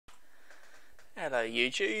Hello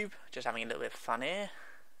YouTube, just having a little bit of fun here.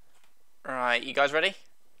 Right, you guys ready?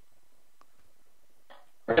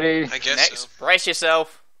 Ready? I guess Next, so. brace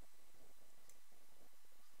yourself.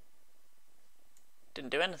 Didn't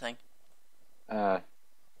do anything.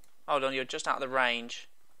 Hold on, you're just out of the range.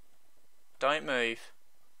 Don't move.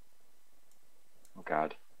 Oh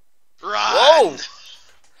god. Run! Whoa!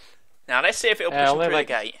 Now let's see if it'll push him only through like-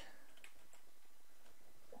 the gate.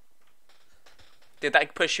 Did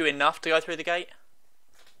that push you enough to go through the gate?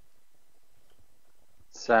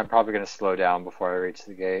 So I'm probably gonna slow down before I reach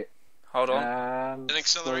the gate. Hold on. And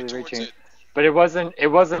accelerate slowly towards it. But it wasn't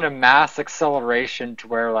a mass acceleration to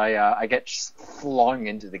where I get flung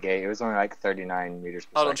into the gate. It was only like 39 meters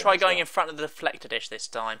per Hold on, second. try going in front of the deflector dish this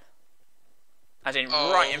time. As in,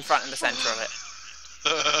 right in front of the centre of it.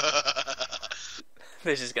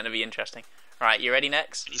 This is going to be interesting. Right, you ready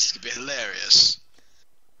next? This is gonna be hilarious.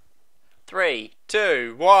 3,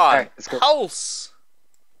 2, 1. Alright, let's go. Pulse!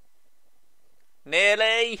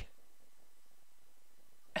 Nearly.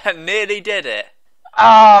 Nearly did it.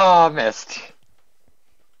 Ah, missed.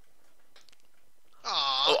 Oh,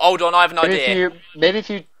 Aww. hold on, I have an Maybe idea. if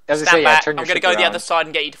you, as I Stand say, back. turn I'm your going to ship go the around. other side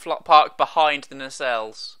and get you to park behind the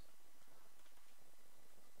nacelles.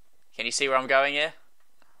 Can you see where I'm going here?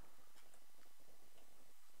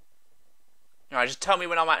 Alright, just tell me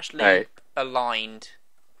when I'm actually Alright. aligned.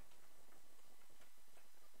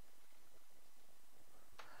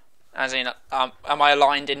 As in, am I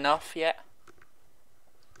aligned enough yet?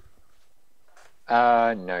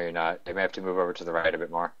 No, you're not. You may have to move over to the right a bit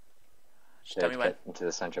more. Just tell me when. Get into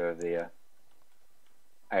the center of the.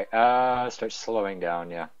 Alright, start slowing down.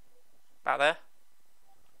 Yeah. About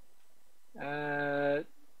there?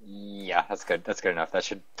 Yeah, that's good. That's good enough. That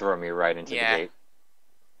should throw me right into Yeah. the gate.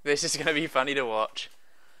 This is going to be funny to watch.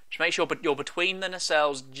 Just make sure you're between the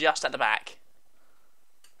nacelles just at the back.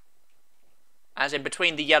 As in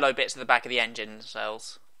between the yellow bits at the back of the engine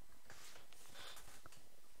nacelles.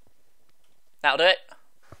 That'll do it.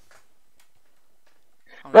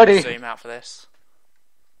 I'm going Ready. to zoom out for this.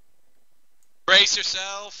 Brace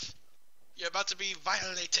yourself. You're about to be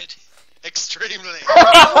violated. Extremely.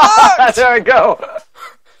 There we go.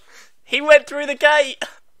 He went through the gate!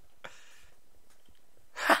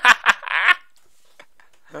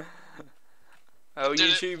 Oh, Did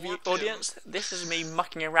it YouTube warp audience, this is me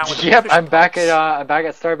mucking around with the Yep, push I'm back pulse. at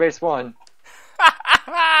Starbase 1.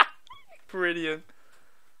 Brilliant.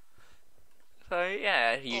 So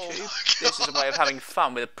yeah, Oh YouTube, my this is a way of having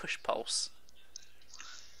fun with a push pulse.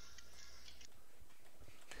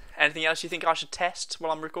 Anything else you think I should test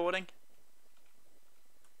while I'm recording?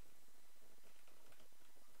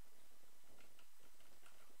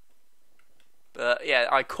 But yeah,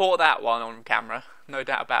 I caught that one on camera, no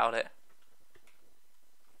doubt about it.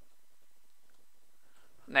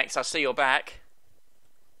 Next, I see your back.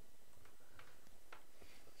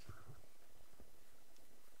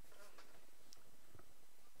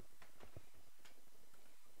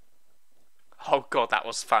 Oh god, that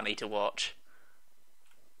was funny to watch.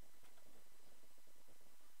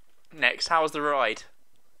 Next, how was the ride?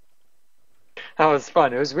 That was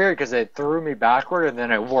fun. It was weird because it threw me backward and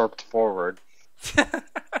then it warped forward.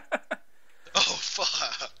 Oh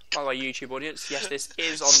fuck. By the way, YouTube audience, yes, this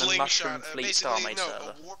is on the mushroomfleet basically, starmade no,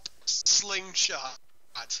 server. a warp slingshot.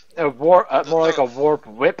 More like a warp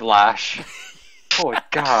whiplash. Oh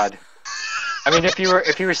god. I mean, if you were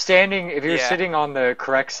Yeah. sitting on the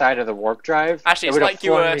correct side of the warp drive, Actually, it it's would have like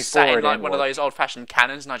you flung were me sat in forward like and one of those old-fashioned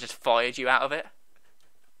cannons, and I just fired you out of it.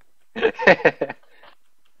 warped.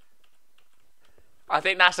 I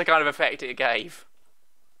think that's the kind of effect it gave.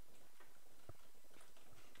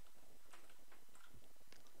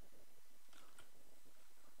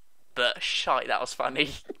 But shite, that was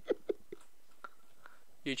funny.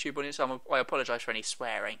 YouTube audience, I apologise for any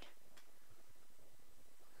swearing.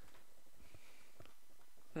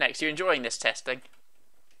 Next, you enjoying this testing?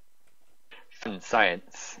 Fun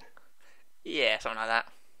science. Yeah, something like that.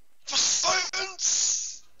 For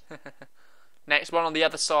science! Next one on the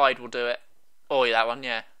other side will do it. Oh, yeah, that one,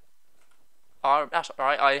 yeah. That's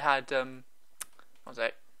alright, I had, what was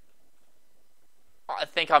it? I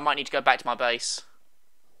think I might need to go back to my base.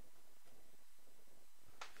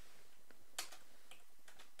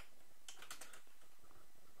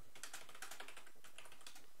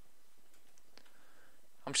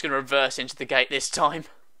 I'm just going to reverse into the gate this time.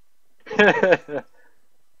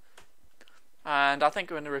 And I think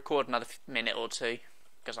I'm going to record another minute or two,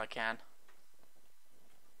 because I can.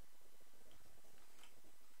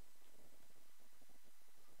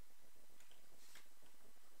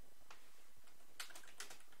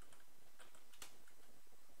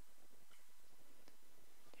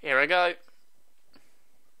 Here I go.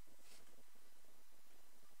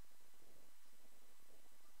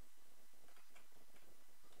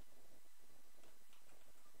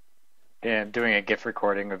 I'm doing a GIF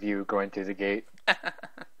recording of you going through the gate.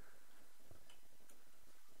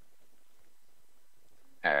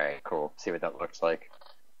 Alright, cool. See what that looks like.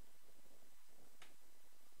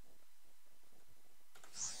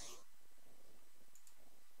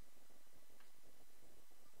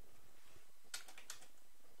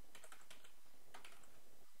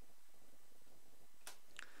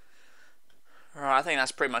 Right, I think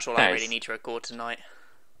that's pretty much all I Nice. really need to record tonight.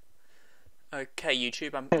 Okay,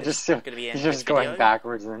 YouTube, I'm Just, going to be in just this going video.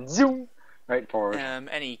 backwards and then zoom right forward.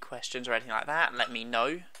 Any questions or anything like that, let me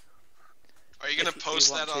know. Are you gonna If you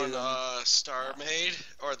post want that on to, StarMade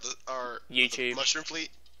or YouTube. Mushroom Fleet?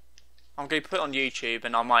 I'm going to put it on YouTube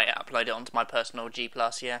and I might upload it onto my personal G+,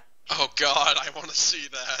 yeah. Oh God, I want to see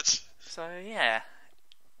that. So, yeah.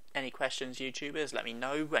 Any questions, YouTubers, let me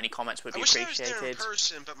know. Any comments would I be wish I was there in appreciated.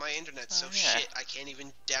 person, but my internet's so yeah. shit I can't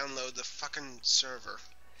even download the fucking server.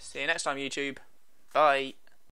 See you next time, YouTube. Bye.